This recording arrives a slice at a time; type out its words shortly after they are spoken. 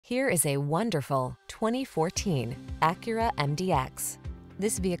Here is a wonderful 2014 Acura MDX.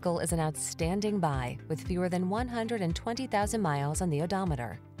 This vehicle is an outstanding buy with fewer than 120,000 miles on the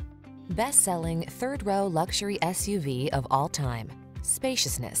odometer. Best-selling third-row luxury SUV of all time.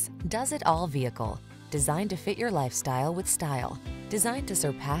 Spaciousness, does-it-all vehicle. Designed to fit your lifestyle with style. Designed to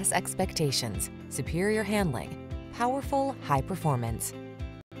surpass expectations. Superior handling. Powerful, high performance.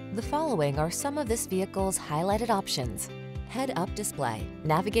 The following are some of this vehicle's highlighted options: head-up display,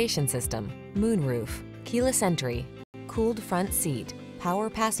 navigation system, moonroof, keyless entry, cooled front seat, power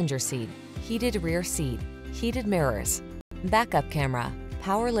passenger seat, heated rear seat, heated mirrors, backup camera,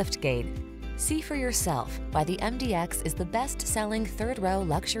 power liftgate. See for yourself why the MDX is the best-selling third-row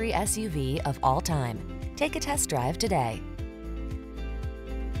luxury SUV of all time. Take a test drive today.